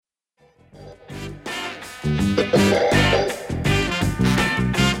You're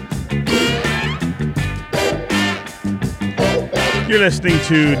listening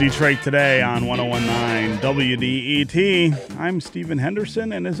to Detroit Today on 101.9 WDET. I'm Stephen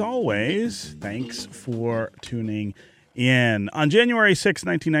Henderson, and as always, thanks for tuning in. On January 6,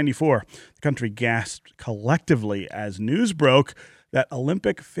 1994, the country gasped collectively as news broke that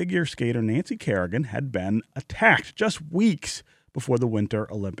Olympic figure skater Nancy Kerrigan had been attacked just weeks before the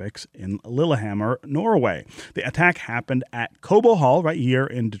Winter Olympics in Lillehammer, Norway. The attack happened at Cobo Hall right here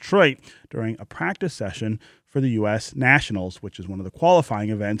in Detroit during a practice session for the U.S. Nationals, which is one of the qualifying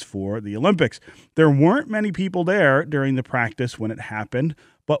events for the Olympics. There weren't many people there during the practice when it happened,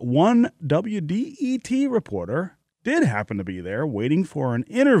 but one WDET reporter did happen to be there waiting for an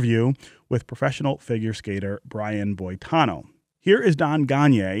interview with professional figure skater Brian Boitano. Here is Don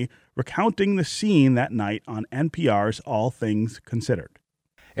Gonyea recounting the scene that night on NPR's All Things Considered.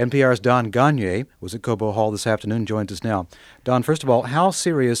 NPR's Don Gonyea was at Cobo Hall this afternoon, joins us now. Don, first of all, how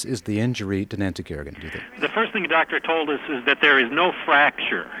serious is the injury to Nancy Kerrigan, do you think? The first thing the doctor told us is that there is no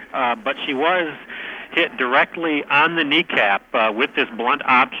fracture, but she was hit directly on the kneecap with this blunt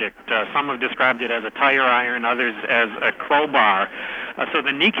object. Some have described it as a tire iron, others as a crowbar. So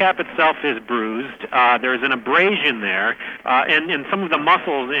the kneecap itself is bruised. There's an abrasion there, and some of the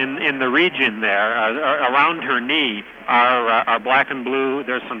muscles in the region there around her knee are black and blue.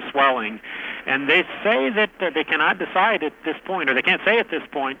 There's some swelling. And they say that they cannot decide at this point, or they can't say at this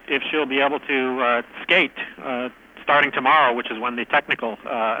point, if she'll be able to skate starting tomorrow, which is when the technical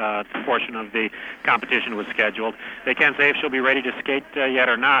portion of the competition was scheduled. They can't say if she'll be ready to skate yet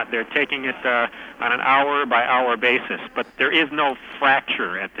or not. They're taking it on an hour-by-hour basis, but there is no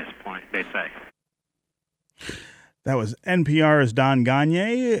fracture at this point, they say. That was NPR's Don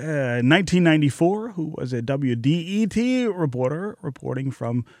Gonyea, 1994, who was a WDET reporter reporting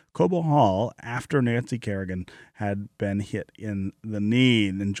from Cobo Hall after Nancy Kerrigan had been hit in the knee.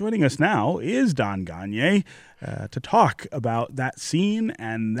 And joining us now is Don Gonyea to talk about that scene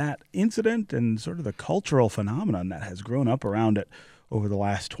and that incident and sort of the cultural phenomenon that has grown up around it over the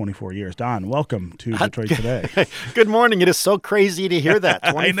last 24 years. Don, welcome to Detroit Today. Good morning. It is so crazy to hear that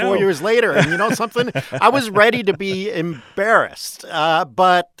 24 years later. And you know something? I was ready to be embarrassed,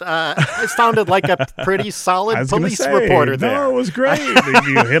 but it sounded like a pretty solid police reporter there. No, it was great.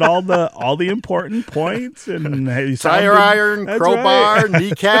 You hit all the important points. And tire iron, crowbar, right.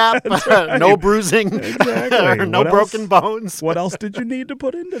 Kneecap, right. No bruising, exactly. No broken bones. What else did you need to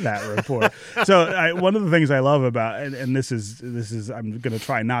put into that report? So one of the things I love about, and this is I'm going to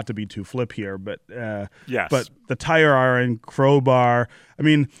try not to be too flip here, but yes. But the tire iron, crowbar, I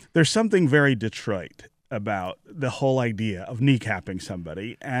mean, there's something very Detroit about the whole idea of kneecapping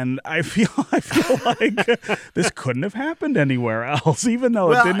somebody, and I feel like this couldn't have happened anywhere else, even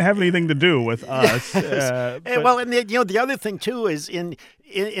though it didn't have anything to do with us. And the other thing too is in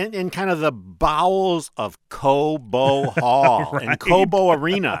kind of the bowels of Cobo Hall right. and Cobo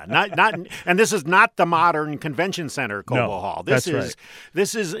Arena, not, and this is not the modern convention center Cobo Hall. This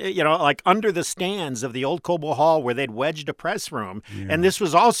is like under the stands of the old Cobo Hall where they'd wedged a press room, and this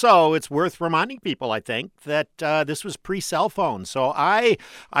was also, it's worth reminding people, I think, that this was pre-cell phone. So I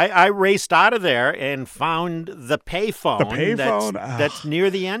raced out of there and found the payphone that's near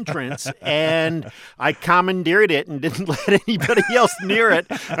the entrance, and I commandeered it and didn't let anybody else near it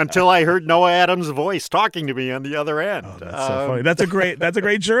until I heard Noah Adams' voice talking to me on the other end. Oh, that's so funny. That's a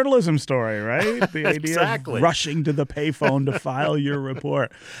great journalism story, right? The idea of rushing to the payphone to file your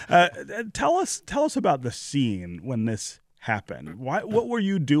report. Tell us about the scene when this happened. What were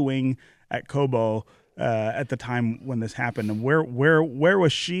you doing at Cobo at the time when this happened, and where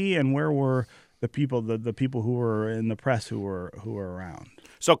was she, and where were the people who were in the press who were around?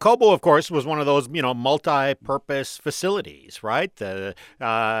 So Cobo, of course, was one of those, multi-purpose facilities, right?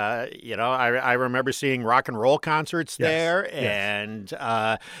 I remember seeing rock and roll concerts there, and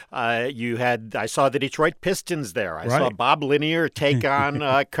I saw the Detroit Pistons there. I saw Bob Lanier take on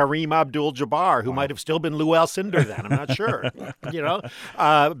Kareem Abdul-Jabbar, who might have still been Lou Alcindor then. I'm not sure,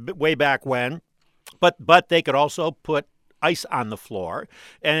 way back when. But they could also put ice on the floor,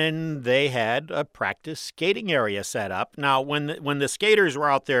 and they had a practice skating area set up. Now, when the skaters were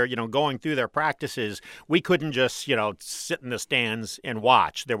out there, going through their practices, we couldn't just, sit in the stands and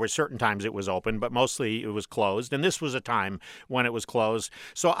watch. There were certain times it was open, but mostly it was closed, and this was a time when it was closed.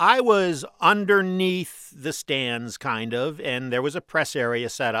 So I was underneath the stands, kind of, and there was a press area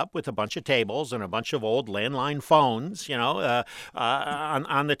set up with a bunch of tables and a bunch of old landline phones,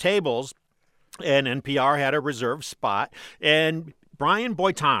 on the tables. And NPR had a reserved spot, Brian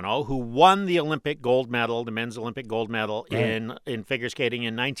Boitano, who won the Olympic gold medal, the men's Olympic gold medal in figure skating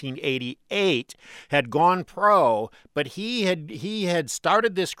in 1988, had gone pro, but he had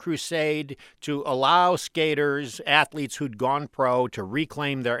started this crusade to allow skaters, athletes who'd gone pro, to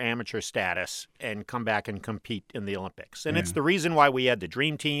reclaim their amateur status and come back and compete in the Olympics. And it's the reason why we had the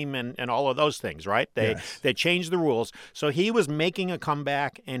Dream Team and all of those things, right? They changed the rules. So he was making a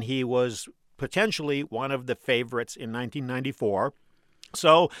comeback, and he was potentially one of the favorites in 1994.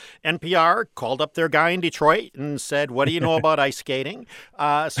 So NPR called up their guy in Detroit and said, "What do you know about ice skating?"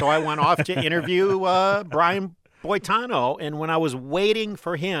 So I went off to interview Brian Boitano, and when I was waiting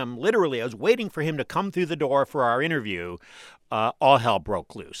for him, literally, I was waiting for him to come through the door for our interview, all hell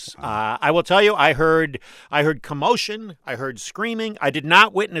broke loose. I will tell you, I heard commotion, I heard screaming. I did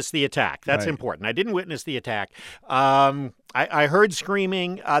not witness the attack. That's important. I didn't witness the attack. I heard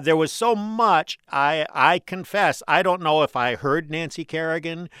screaming. There was so much. I confess, I don't know if I heard Nancy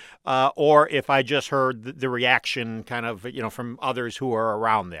Kerrigan or if I just heard the reaction kind of, from others who were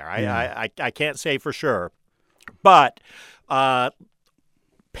around there. I can't say for sure. But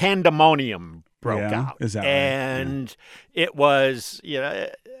pandemonium broke out. Is that and it was,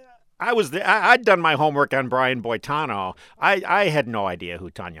 I'd done my homework on Brian Boitano. I had no idea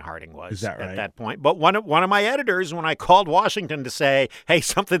who Tanya Harding was at that point. But one of my editors, when I called Washington to say, "Hey,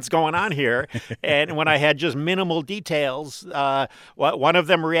 something's going on here," and when I had just minimal details, one of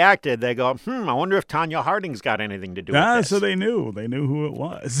them reacted. They go, "I wonder if Tanya Harding's got anything to do with this." So they knew who it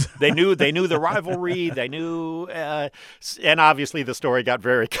was. They knew the rivalry. They knew, and obviously the story got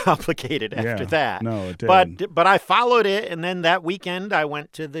very complicated after that. No, it did. But I followed it, and then that weekend I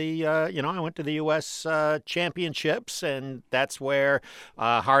went to the I went to the U.S. Championships, and that's where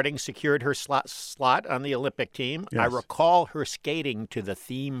Harding secured her slot on the Olympic team. Yes. I recall her skating to the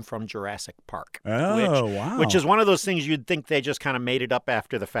theme from Jurassic Park. Wow. Which is one of those things you'd think they just kind of made it up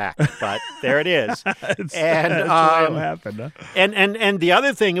after the fact, but there it is. That's what happened, huh? And the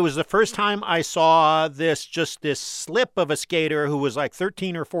other thing, it was the first time I saw this slip of a skater who was like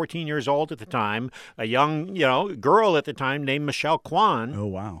 13 or 14 years old at the time, a young girl at the time named Michelle Kwan. Oh,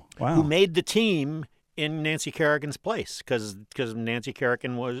 wow. Who made the team in Nancy Kerrigan's place because Nancy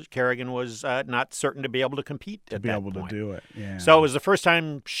Kerrigan was not certain to be able to compete at that point. To do it. Yeah. So it was the first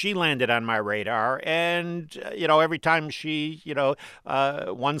time she landed on my radar, and every time she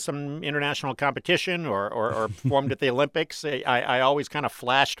won some international competition or performed at the Olympics, I always kind of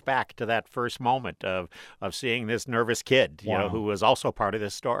flashed back to that first moment of seeing this nervous kid, who was also part of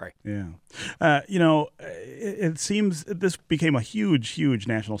this story. Yeah. It seems this became a huge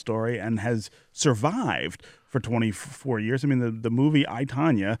national story and has survived for 24 years. I mean, the movie I,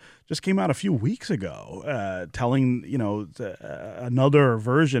 Tanya just came out a few weeks ago, telling another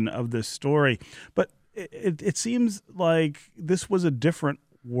version of this story. But it seems like this was a different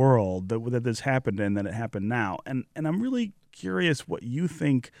world that this happened in than it happened now. And I'm really curious what you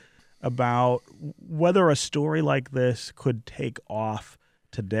think about whether a story like this could take off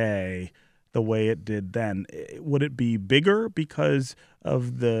today the way it did then. Would it be bigger because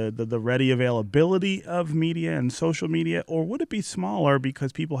of the ready availability of media and social media, or would it be smaller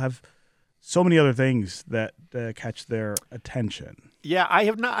because people have so many other things that catch their attention? Yeah, I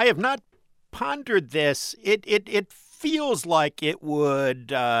have not pondered this. It feels like it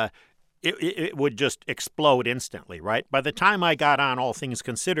would it would just explode instantly, right? By the time I got on All Things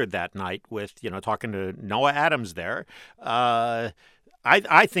Considered that night with talking to Noah Adams there, I'm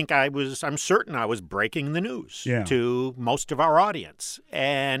certain I was breaking the news to most of our audience.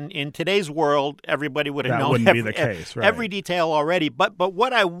 And in today's world, everybody would have known every detail already. But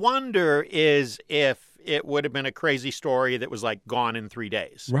what I wonder is if it would have been a crazy story that was like gone in 3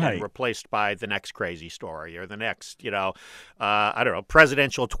 days and replaced by the next crazy story or the next, I don't know,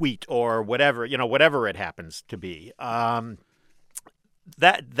 presidential tweet or whatever, whatever it happens to be. The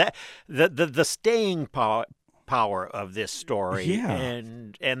staying power of this story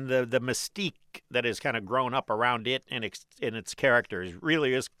and the mystique that has kind of grown up around it and its characters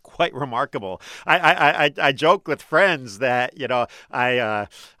really is quite remarkable. I joke with friends that I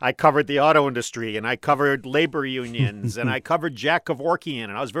covered the auto industry and I covered labor unions and I covered Jack Kevorkian,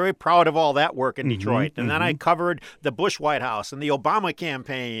 and I was very proud of all that work in Detroit. And then I covered the Bush White House and the Obama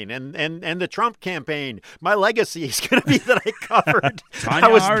campaign and the Trump campaign. My legacy is going to be that I covered. Tanya I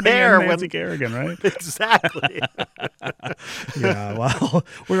was Harding there and Nancy Kerrigan, right? Exactly. Yeah. Well,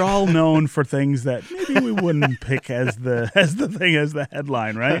 we're all known for things things that maybe we wouldn't pick as the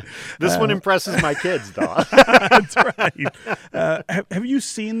headline, right? This one impresses my kids, though. That's right. Have you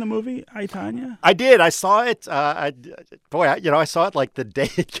seen the movie, I, Tanya? I did. I saw it. I saw it like the day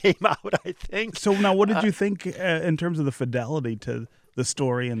it came out, I think. So now, what did you think in terms of the fidelity to the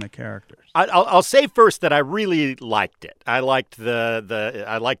story and the characters? I'll say first that I really liked it. I liked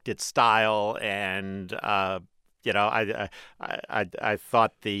I liked its style, and I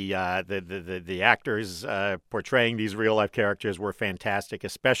thought the actors portraying these real life characters were fantastic,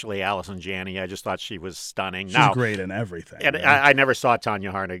 especially Allison Janney. I just thought she was stunning. She's great in everything. And right? I never saw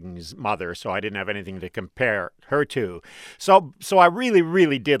Tonya Harding's mother, so I didn't have anything to compare her to. So I really,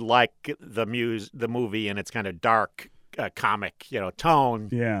 really did like the movie and its kind of dark comic, tone.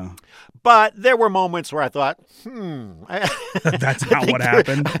 Yeah. But there were moments where I thought, that's not what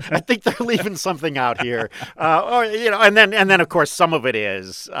happened. I think they're leaving something out here. And then of course some of it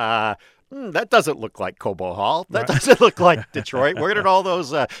is that doesn't look like Cobo Hall. That doesn't look like Detroit. Where did all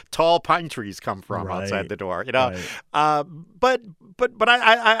those tall pine trees come from outside the door? Right. But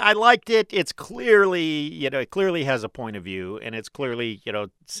I liked it. It's clearly, it clearly has a point of view, and it's clearly,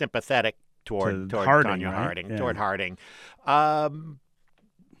 sympathetic toward Harding, Tonya right? Harding, toward Harding. And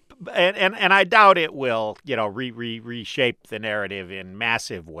I doubt it will, reshape the narrative in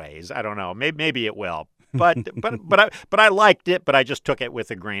massive ways. I don't know. Maybe it will. But I liked it. But I just took it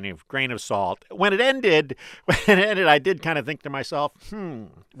with a grain of salt. When it ended, I did kind of think to myself,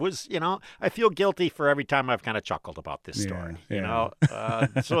 I feel guilty for every time I've kind of chuckled about this story.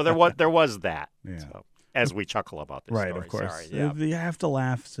 So there was that. Yeah. So, as we chuckle about this story. Right, of course. Sorry, yeah. You have to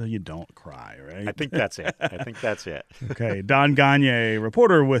laugh so you don't cry, right? I think that's it. Okay. Don Gonyea,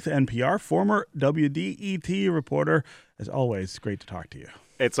 reporter with NPR, former WDET reporter. As always, great to talk to you.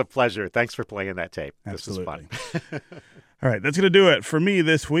 It's a pleasure. Thanks for playing that tape. Absolutely. This was fun. All right, that's going to do it for me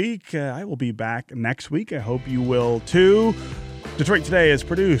this week. I will be back next week. I hope you will too. Detroit Today is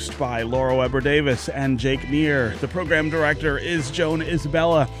produced by Laura Weber Davis and Jake Neer. The program director is Joan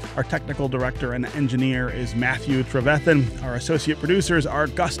Isabella. Our technical director and engineer is Matthew Trevethan. Our associate producers are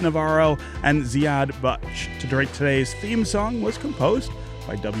Gus Navarro and Ziad Butch. Detroit Today's theme song was composed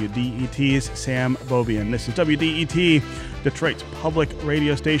by WDET's Sam Bobian. This is WDET, Detroit's public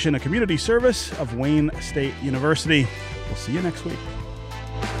radio station, a community service of Wayne State University. We'll see you next week.